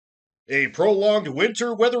A prolonged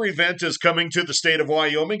winter weather event is coming to the state of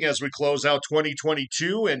Wyoming as we close out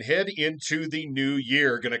 2022 and head into the new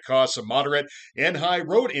year. Going to cause some moderate and high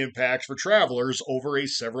road impacts for travelers over a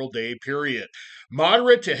several day period.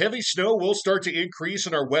 Moderate to heavy snow will start to increase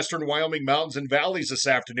in our western Wyoming mountains and valleys this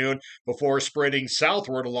afternoon before spreading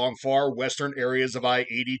southward along far western areas of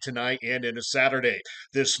I-80 tonight and into Saturday.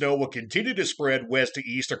 This snow will continue to spread west to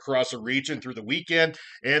east across the region through the weekend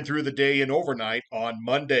and through the day and overnight on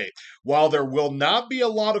Monday. While there will not be a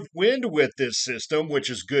lot of wind with this system, which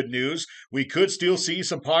is good news, we could still see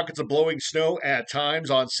some pockets of blowing snow at times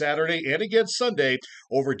on Saturday and again Sunday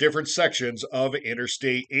over different sections of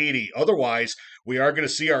Interstate 80. Otherwise, we are going to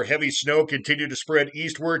see our heavy snow continue to spread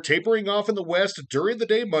eastward, tapering off in the west during the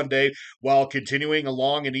day Monday, while continuing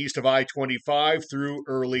along and east of I-25 through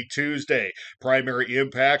early Tuesday. Primary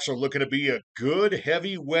impacts are looking to be a good,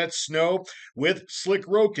 heavy, wet snow with slick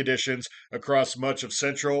road conditions across much of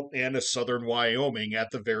central and southern Wyoming at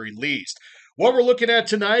the very least. What we're looking at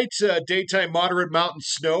tonight, daytime moderate mountain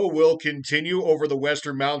snow will continue over the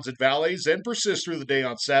western mountains and valleys and persist through the day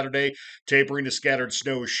on Saturday, tapering to scattered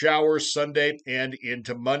snow showers Sunday and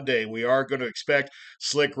into Monday. We are going to expect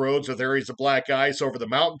slick roads with areas of black ice over the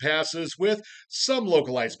mountain passes with some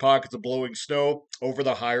localized pockets of blowing snow over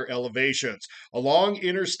the higher elevations. Along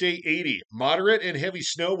Interstate 80, moderate and heavy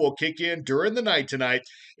snow will kick in during the night tonight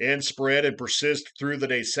and spread and persist through the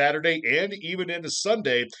day Saturday and even into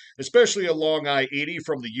Sunday, especially along I-80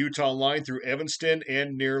 from the Utah line through Evanston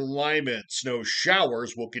and near Lyman. Snow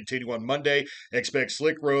showers will continue on Monday. Expect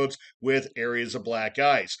slick roads with areas of black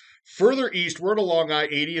ice. Further eastward along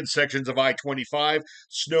I-80 and sections of I-25,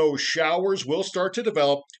 snow showers will start to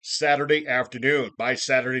develop Saturday afternoon. By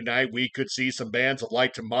Saturday night, we could see some bands of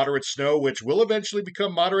light to moderate snow, which will eventually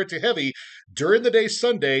become moderate to heavy during the day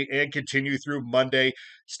Sunday and continue through Monday,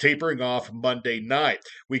 tapering off Monday night.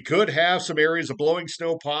 We could have some areas of blowing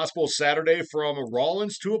snow possible Saturday from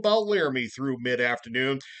Rawlins to about Laramie through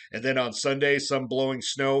mid-afternoon, and then on Sunday, some blowing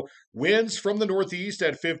snow. Winds from the northeast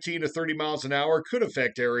at 15 to 30 miles an hour could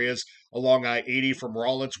affect areas along I-80 from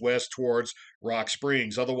Rawlins west towards Rock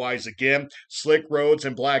Springs. Otherwise, again, slick roads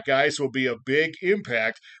and black ice will be a big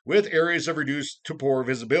impact with areas of reduced to poor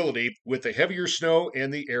visibility with the heavier snow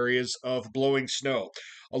and the areas of blowing snow.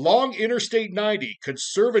 Along Interstate 90,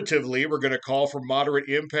 conservatively, we're going to call for moderate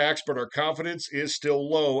impacts, but our confidence is still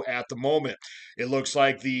low at the moment. It looks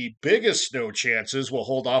like the biggest snow chances will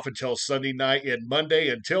hold off until Sunday night and Monday.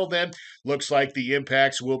 Until then, looks like the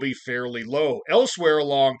impacts will be fairly low. Elsewhere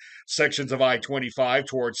along sections of I-25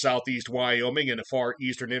 towards southeast Wyoming and the far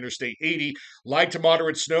eastern Interstate 80, light to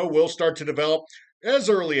moderate snow will start to develop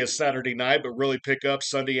as early as Saturday night, but really pick up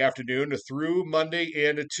Sunday afternoon through Monday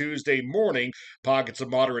and Tuesday morning. Pockets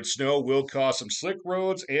of moderate snow will cause some slick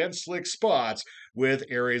roads and slick spots with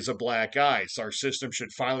areas of black ice. Our system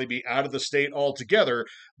should finally be out of the state altogether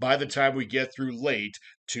by the time we get through late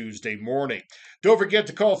Tuesday morning. Don't forget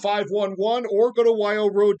to call 511 or go to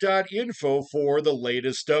wyoroad.info for the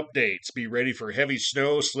latest updates. Be ready for heavy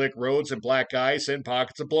snow, slick roads, and black ice and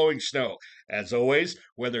pockets of blowing snow. As always,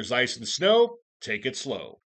 when there's ice and snow, take it slow.